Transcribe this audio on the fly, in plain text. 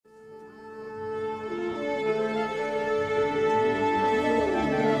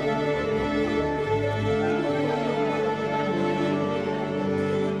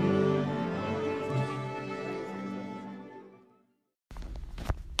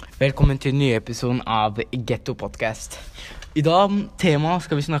Velkommen til en ny episode av Ghetto Podcast. I dag temaet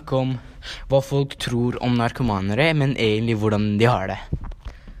skal vi snakke om hva folk tror om narkomanere, men egentlig hvordan de har det.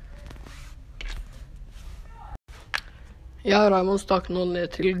 Jeg og Raymond stakk nå ned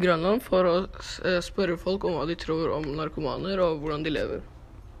til Grønland for å spørre folk om hva de tror om narkomaner og hvordan de lever.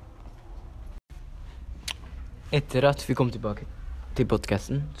 Etter at vi kom tilbake til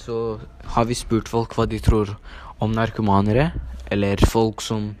podcasten, så har vi spurt folk hva de tror om narkomanere, eller folk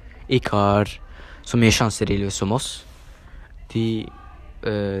som ikke har så mye sjanser i livet som oss. De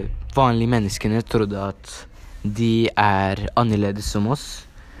vanlige menneskene trodde at de er annerledes som oss.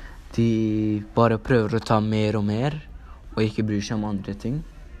 De bare prøver å ta mer og mer, og ikke bryr seg om andre ting.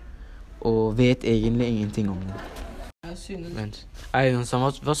 Og vet egentlig ingenting om det. Hva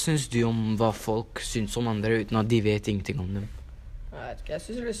synes du om hva folk synes om andre uten at de vet ingenting om dem? Jeg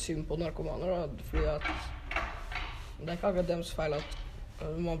synes det er synd på narkomaner, da, fordi at det er ikke akkurat deres feil at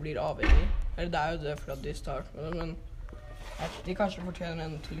man blir avhengig. Eller det er jo det for at de starter med det, men de kanskje fortjener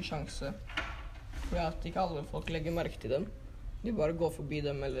en til sjanse. Fordi at ikke alle folk legger merke til dem. De bare går forbi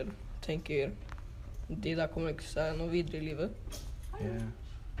dem eller tenker de der kommer ikke seg noe videre i livet.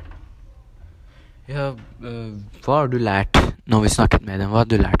 Hva har du lært når vi snakket med dem? Hva har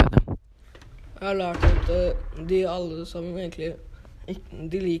du lært av dem? Jeg har lært at de alle sammen egentlig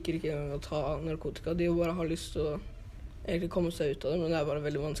de liker ikke å ta narkotika. De bare har lyst til å egentlig komme seg ut av det, men det er bare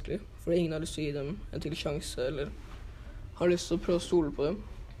veldig vanskelig. For ingen har lyst til å gi dem en til sjanse, eller har lyst til å prøve å stole på dem.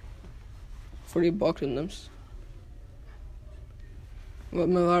 Fordi bakgrunnen deres.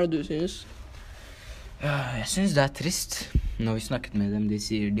 Men hva er det du synes? Jeg synes det er trist. Når vi snakket med dem, de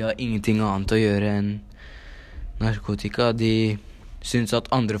sier de har ingenting annet å gjøre enn narkotika. De synes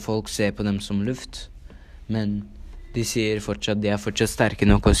at andre folk ser på dem som luft, men de sier fortsatt, de er fortsatt sterke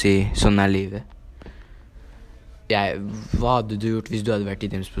nok å si sånn er livet. Hva hadde du gjort hvis du hadde vært i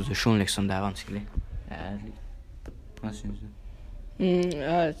deres posisjon, liksom? Det er vanskelig. Hva synes du? Jeg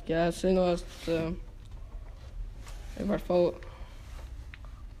vet ikke, jeg synes at i hvert fall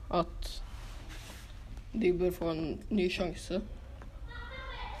at de bør få en ny sjanse.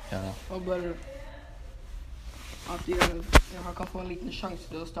 Ja. Og bare at de kan få en liten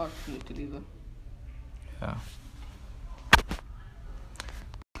sjanse til å starte nytt i livet. Ja.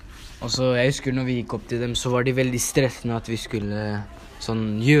 Og så jeg husker når vi gikk opp til dem, så var de veldig stressende at vi skulle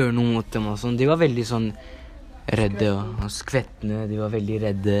gjøre noe mot dem og sånn. De var veldig redde og skvettende, de var veldig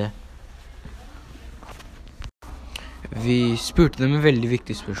redde. Vi spurte dem et veldig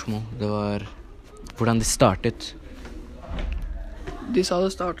viktig spørsmål. Det var hvordan det startet. De sa det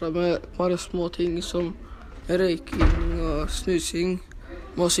startet med bare små ting som røyking og snusing.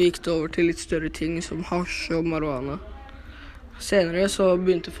 Og så gikk det over til litt større ting som hasj og marihuana. Senere så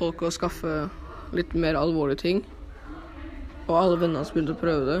begynte folk å skaffe litt mer alvorlige ting. Og alle vennene hans begynte å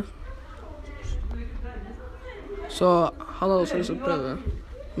prøve det. Så han hadde også lyst til å prøve.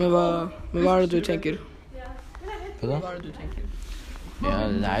 Men hva er det du tenker? Hva da? Hva er det du tenker? Ja,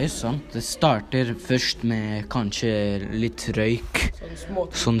 det er jo sant. Det starter først med kanskje litt røyk.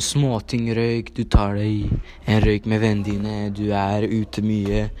 Sånn småting røyk. Du tar deg en røyk med vennene dine. Du er ute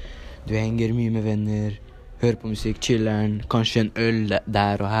mye. Du henger mye med venner. Hører på musikk, chiller'n, kanskje en øl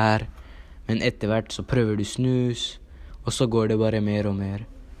der og her. Men etter hvert så prøver du snus, og så går det bare mer og mer.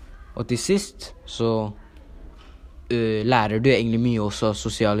 Og til sist så lærer du egentlig mye også av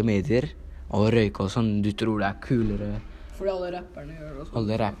sosiale medier, og røyke og sånn. Du tror det er kulere. Fordi alle rapperne gjør det også.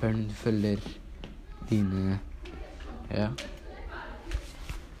 Alle rapperne følger dine, ja.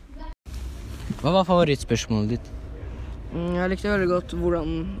 Hva var favorittspørsmålet ditt? Jeg likte veldig godt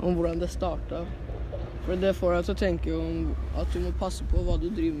hvordan det startet. For det får deg til å tenke om at du må passe på hva du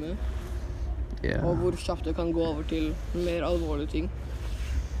driver med. Ja. Og hvor kjapt det kan gå over til mer alvorlige ting.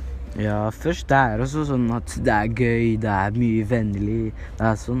 Ja, først det er også sånn at det er gøy, det er mye vennlig. Det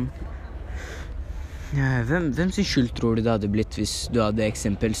er sånn. Ja, hvem sin skyld tror du det hadde blitt hvis du hadde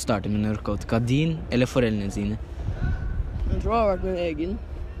eksempel startet med narkotika? Din eller foreldrene sine? Jeg tror det har vært min egen.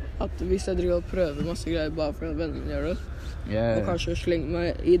 At hvis jeg driver og prøver masse greier bare fordi vennene gjør det, og kanskje slenge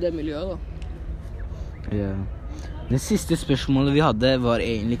meg i det miljøet da. Ja. Det siste spørsmålet vi hadde var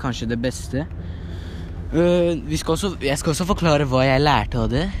egentlig kanskje det beste. Jeg skal også forklare hva jeg lærte av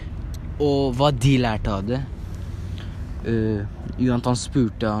det, og hva de lærte av det. Han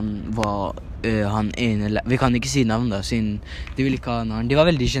spurte hva han ene vi kan ikke si navn da, siden de ville ikke ha navn. De var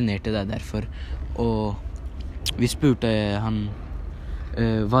veldig generte der derfor. Og vi spurte han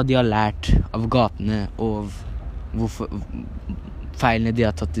hva de har lært av gatene, og hvorfor feilene de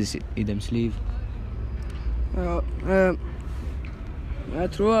har tatt i deres liv. Ja, jeg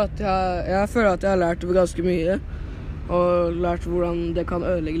tror at jeg føler at jeg har lært ganske mye. Og lært hvordan det kan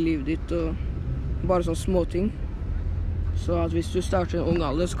ødelegge livet ditt, og bare sånne småting. Så at hvis du starter i en ung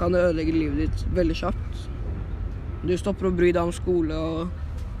alder, så kan det ødelegge livet ditt veldig kjapt. Du stopper å bry deg om skole, og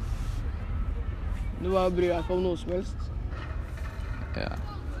du bare bryr deg ikke om noe som helst. Ja.